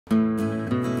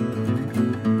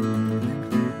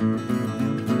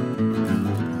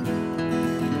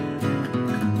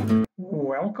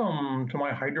Welcome to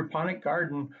my hydroponic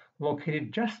garden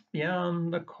located just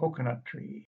beyond the coconut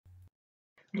tree.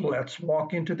 Let's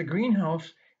walk into the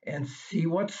greenhouse and see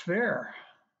what's there.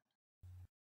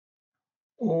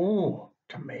 Oh,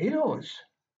 tomatoes.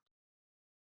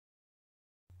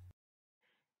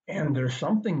 And there's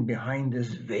something behind this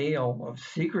veil of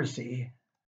secrecy.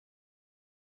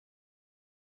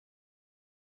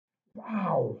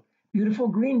 Wow, beautiful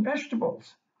green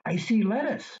vegetables. I see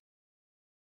lettuce.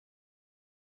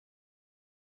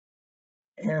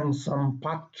 And some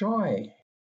pak choi.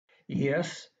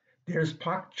 Yes, there's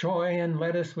pak choi and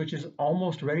lettuce which is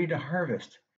almost ready to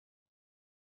harvest.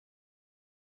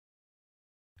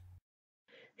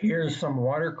 Here's some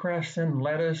watercress and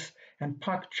lettuce and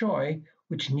pak choi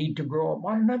which need to grow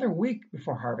about another week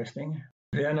before harvesting.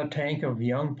 Then a tank of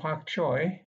young pak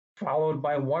choi, followed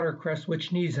by watercress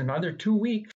which needs another 2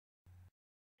 weeks.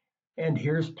 And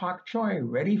here's pak choi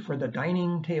ready for the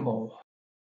dining table.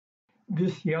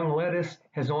 This young lettuce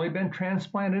has only been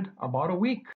transplanted about a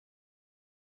week.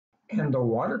 And the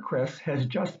watercress has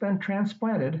just been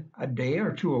transplanted a day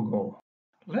or two ago.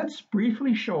 Let's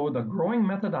briefly show the growing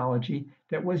methodology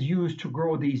that was used to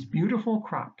grow these beautiful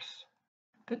crops.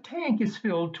 The tank is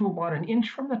filled to about 1 inch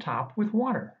from the top with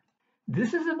water.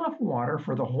 This is enough water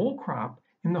for the whole crop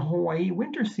in the Hawaii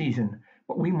winter season,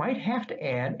 but we might have to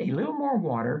add a little more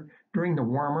water during the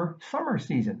warmer summer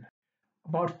season.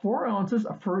 About 4 ounces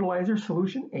of fertilizer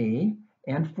solution A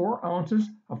and 4 ounces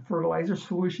of fertilizer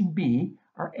solution B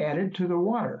are added to the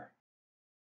water.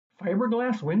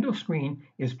 Fiberglass window screen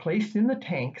is placed in the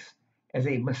tanks as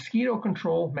a mosquito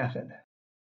control method.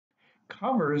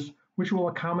 Covers, which will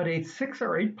accommodate 6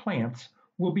 or 8 plants,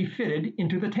 will be fitted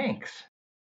into the tanks.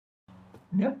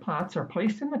 Net pots are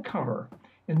placed in the cover,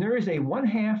 and there is a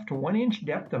 1/2 to 1 inch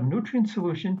depth of nutrient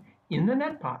solution in the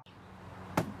net pot.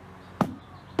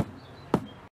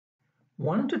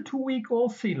 1 to 2 week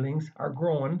old seedlings are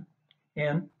grown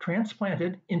and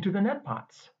transplanted into the net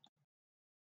pots.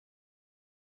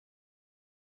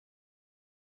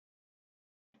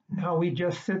 Now we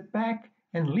just sit back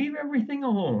and leave everything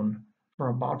alone for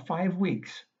about 5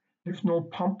 weeks. There's no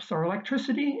pumps or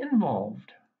electricity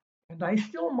involved. And I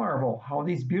still marvel how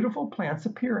these beautiful plants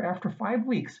appear after 5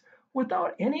 weeks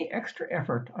without any extra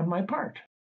effort on my part.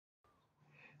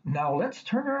 Now let's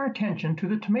turn our attention to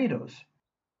the tomatoes.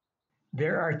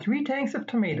 There are 3 tanks of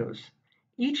tomatoes.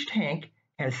 Each tank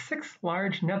has 6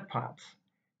 large net pots.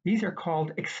 These are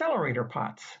called accelerator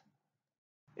pots.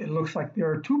 It looks like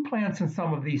there are 2 plants in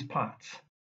some of these pots.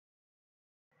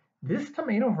 This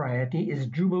tomato variety is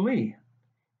Jubilee.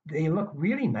 They look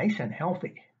really nice and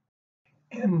healthy.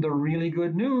 And the really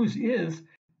good news is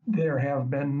there have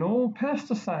been no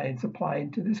pesticides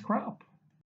applied to this crop.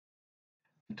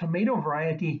 The tomato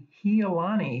variety Hilo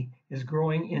is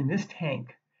growing in this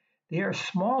tank. They are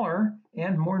smaller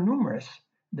and more numerous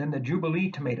than the Jubilee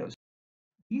tomatoes.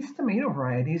 These tomato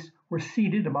varieties were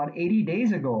seeded about 80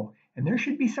 days ago, and there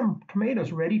should be some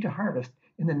tomatoes ready to harvest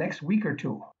in the next week or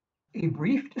 2. A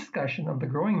brief discussion of the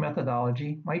growing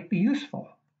methodology might be useful.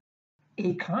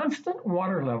 A constant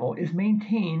water level is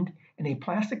maintained in a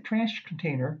plastic trash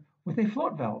container with a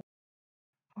float valve.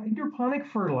 Hydroponic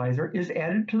fertilizer is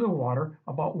added to the water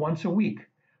about once a week.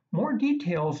 More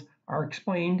details are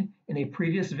explained in a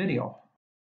previous video.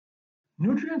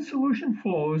 Nutrient solution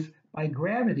flows by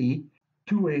gravity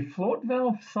to a float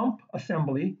valve sump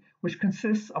assembly, which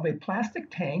consists of a plastic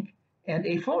tank and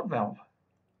a float valve.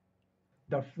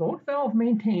 The float valve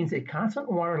maintains a constant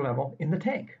water level in the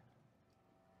tank.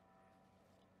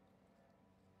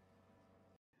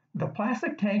 The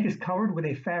plastic tank is covered with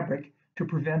a fabric to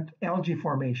prevent algae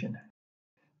formation.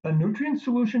 The nutrient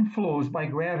solution flows by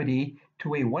gravity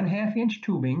to a 1/2 inch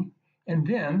tubing and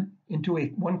then into a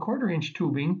 1/4 inch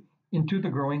tubing into the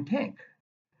growing tank.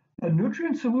 The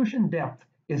nutrient solution depth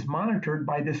is monitored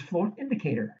by this float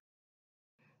indicator.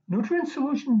 Nutrient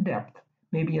solution depth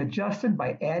may be adjusted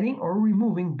by adding or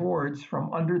removing boards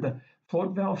from under the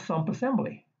float valve sump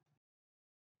assembly.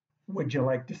 Would you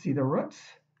like to see the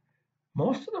roots?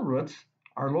 Most of the roots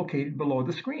are located below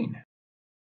the screen.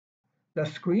 The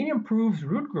screen improves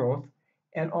root growth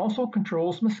and also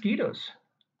controls mosquitoes.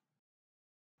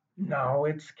 Now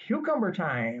it's cucumber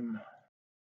time.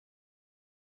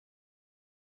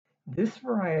 This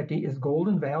variety is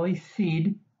Golden Valley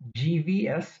Seed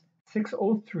GVS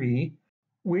 603,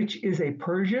 which is a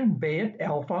Persian Bayet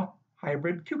Alpha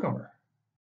hybrid cucumber.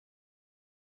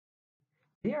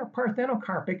 They are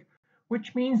parthenocarpic,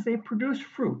 which means they produce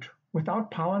fruit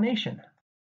without pollination.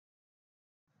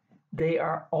 They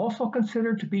are also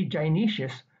considered to be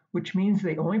gynoecious, which means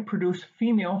they only produce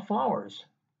female flowers.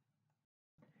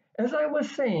 As I was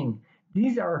saying,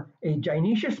 These are a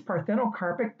gynoecious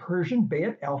parthenocarpic Persian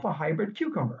Bayet alpha hybrid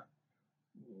cucumber.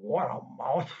 What a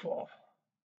mouthful!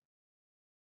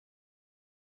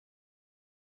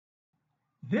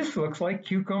 This looks like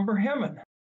cucumber heaven.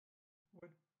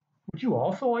 Would you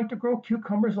also like to grow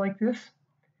cucumbers like this?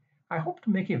 I hope to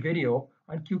make a video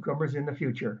on cucumbers in the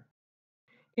future.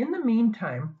 In the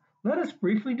meantime, let us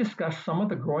briefly discuss some of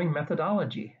the growing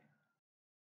methodology.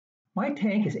 My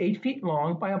tank is 8 feet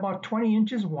long by about 20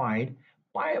 inches wide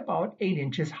by about 8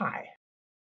 inches high.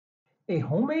 A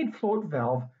homemade float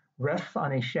valve rests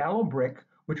on a shallow brick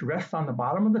which rests on the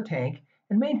bottom of the tank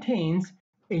and maintains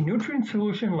a nutrient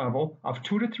solution level of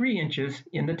 2 to 3 inches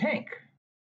in the tank.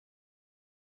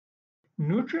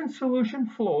 Nutrient solution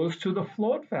flows to the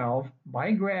float valve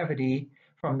by gravity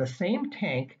from the same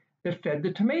tank that fed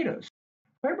the tomatoes.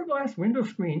 Fiberglass window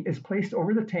screen is placed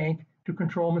over the tank to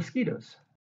control mosquitoes.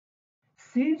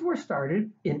 Seeds were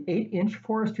started in 8-inch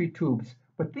forestry tubes,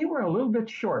 but they were a little bit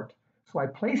short, so I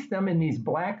placed them in these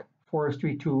black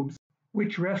forestry tubes,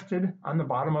 which rested on the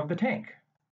bottom of the tank.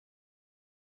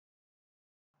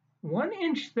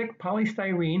 1-inch thick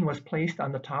polystyrene was placed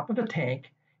on the top of the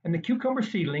tank, and the cucumber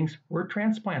seedlings were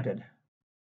transplanted.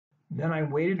 Then I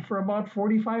waited for about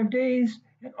 45 days,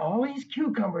 and all these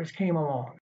cucumbers came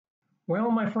along. Well,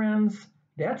 my friends,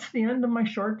 that's the end of my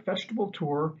short vegetable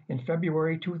tour in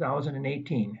February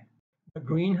 2018. The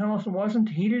greenhouse wasn't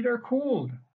heated or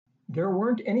cooled. There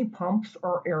weren't any pumps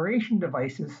or aeration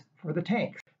devices for the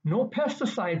tanks. No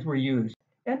pesticides were used,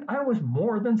 and I was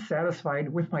more than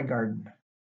satisfied with my garden.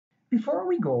 Before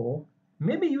we go,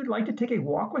 maybe you'd like to take a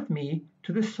walk with me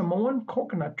to this Samoan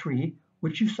coconut tree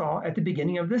which you saw at the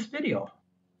beginning of this video.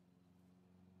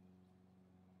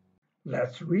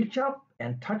 Let's reach up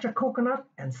and touch a coconut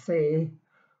and say,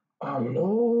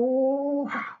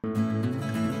 aloha.